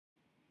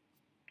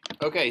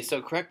Okay,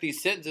 so correct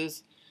these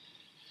sentences.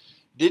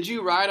 Did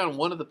you ride on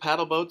one of the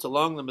paddle boats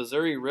along the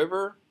Missouri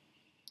River?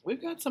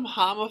 We've got some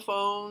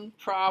homophone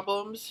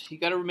problems. You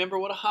got to remember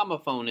what a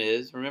homophone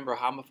is. Remember, a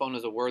homophone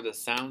is a word that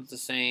sounds the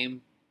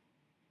same,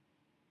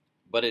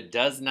 but it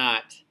does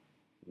not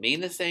mean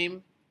the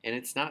same, and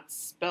it's not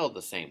spelled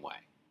the same way.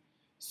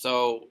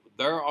 So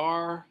there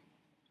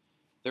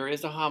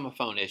is a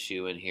homophone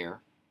issue in here,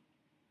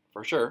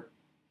 for sure.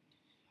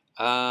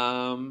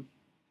 And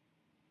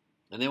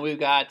then we've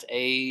got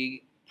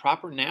a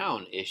proper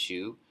noun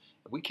issue.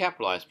 We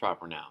capitalize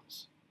proper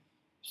nouns.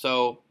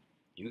 So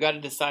you got to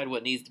decide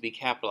what needs to be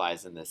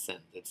capitalized in this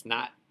sentence. It's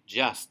not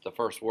just the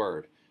first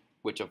word,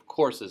 which of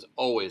course is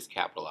always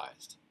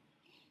capitalized.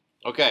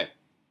 Okay,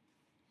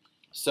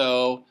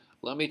 so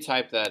let me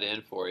type that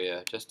in for you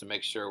just to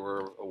make sure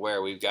we're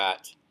aware. We've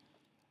got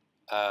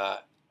a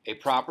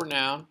proper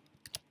noun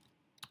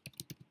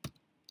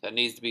that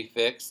needs to be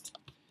fixed,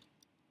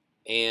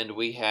 and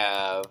we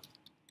have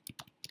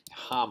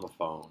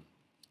homophone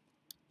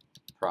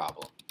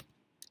problem.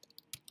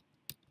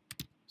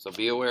 So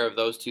be aware of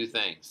those two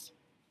things.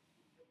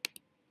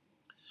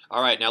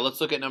 All right, now let's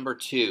look at number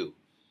 2.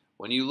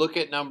 When you look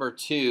at number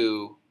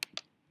 2,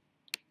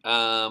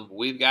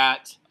 we've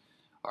got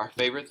our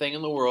favorite thing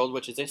in the world,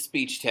 which is a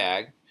speech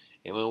tag.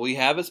 And when we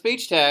have a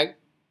speech tag,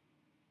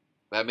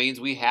 that means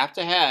we have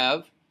to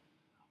have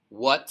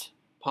what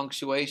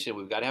punctuation?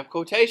 We've got to have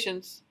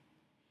quotations.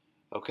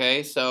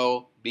 Okay,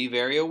 so be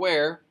very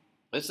aware.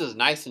 This is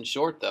nice and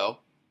short, though.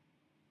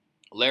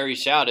 Larry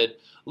shouted,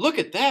 "Look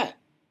at that!"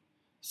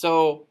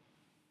 So,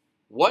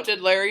 what did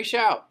Larry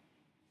shout?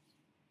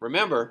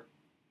 Remember,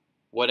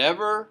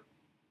 whatever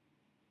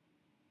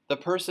the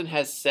person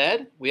has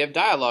said, we have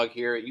dialogue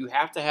here, you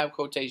have to have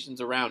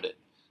quotations around it.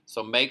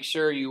 So make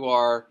sure you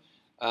are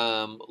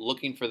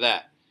looking for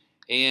that.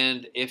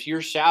 And if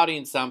you're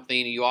shouting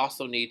something, you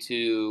also need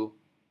to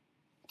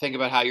think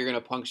about how you're going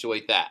to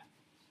punctuate that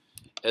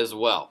as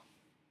well.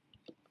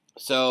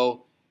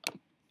 So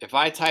if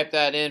I type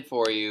that in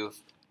for you,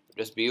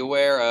 just be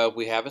aware of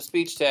we have a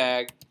speech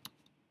tag,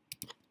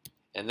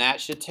 and that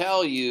should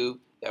tell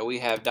you that we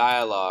have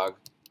dialogue,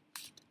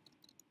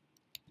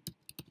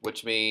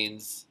 which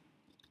means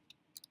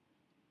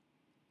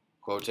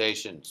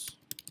quotations.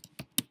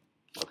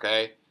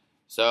 Okay,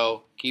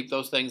 so keep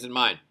those things in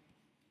mind.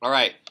 All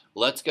right,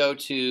 let's go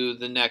to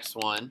the next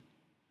one.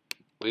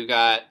 We've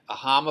got a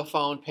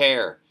homophone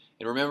pair.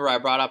 And remember, I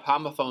brought up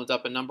homophones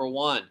up in number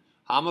 1.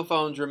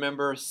 Homophones,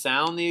 remember,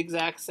 sound the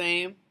exact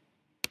same,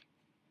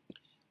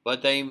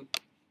 but they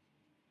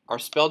are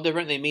spelled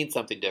different. They mean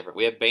something different.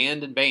 We have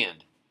band and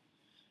band.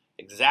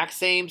 Exact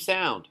same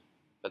sound,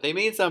 but they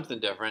mean something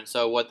different.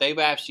 So what they've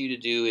asked you to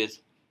do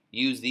is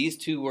use these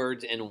two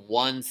words in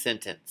one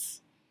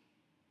sentence.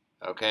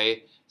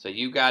 Okay, so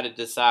you got to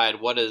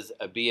decide what is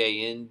a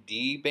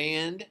B-A-N-D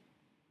band,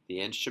 the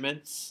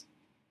instruments.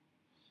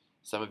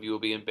 Some of you will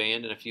be in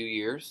band in a few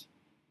years.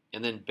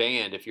 And then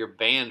banned, if you're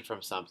banned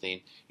from something,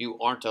 you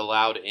aren't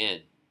allowed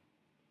in.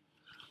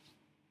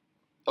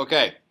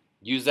 Okay,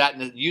 use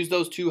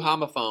those two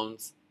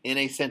homophones in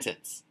a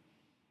sentence.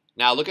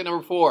 Now look at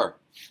number 4.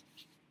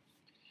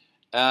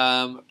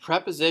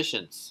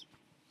 Prepositions.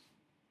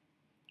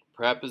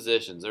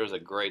 Prepositions. There's a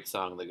great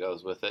song that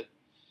goes with it.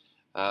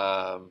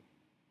 To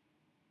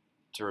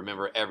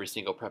remember every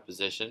single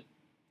preposition.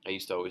 I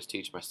used to always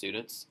teach my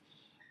students.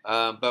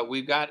 But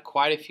we've got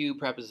quite a few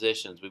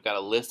prepositions. We've got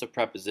a list of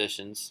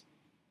prepositions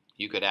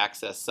you could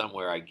access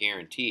somewhere, I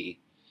guarantee.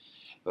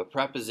 But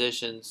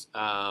prepositions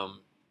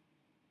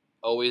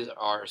always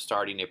are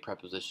starting a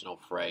prepositional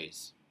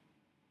phrase.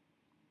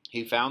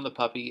 He found the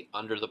puppy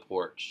under the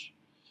porch.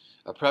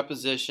 A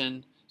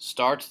preposition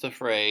starts the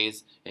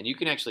phrase, and you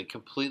can actually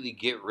completely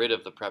get rid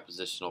of the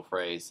prepositional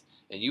phrase,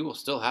 and you will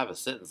still have a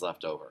sentence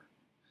left over.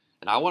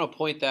 And I want to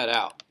point that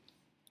out.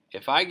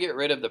 If I get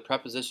rid of the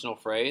prepositional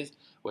phrase,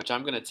 which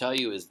I'm going to tell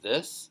you is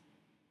this,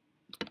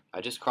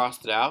 I just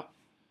crossed it out.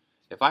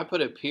 If I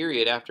put a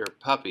period after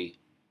puppy,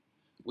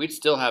 we'd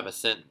still have a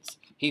sentence.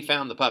 He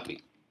found the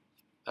puppy.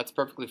 That's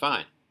perfectly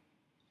fine.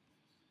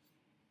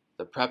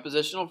 The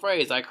prepositional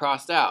phrase I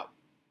crossed out.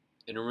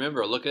 And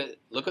remember, look at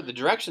the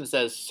direction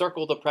says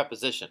circle the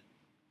preposition.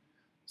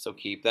 So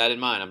keep that in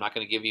mind. I'm not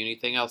going to give you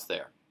anything else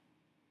there.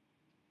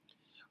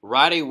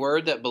 Write a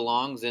word that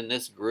belongs in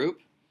this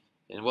group.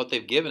 And what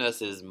they've given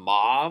us is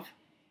mauve,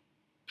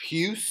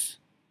 puce,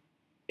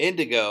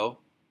 indigo,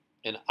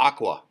 and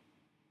aqua.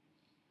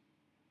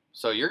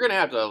 So you're going to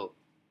have to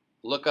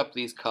look up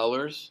these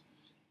colors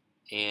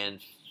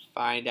and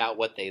find out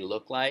what they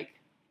look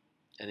like.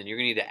 And then you're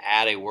going to need to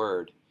add a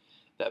word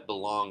that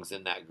belongs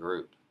in that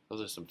group.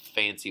 Those are some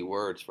fancy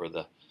words for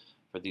that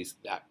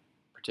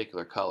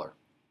particular color.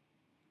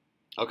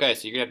 Okay,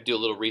 so you're going to have to do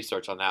a little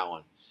research on that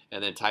one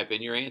and then type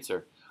in your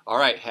answer. All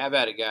right, have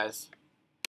at it, guys.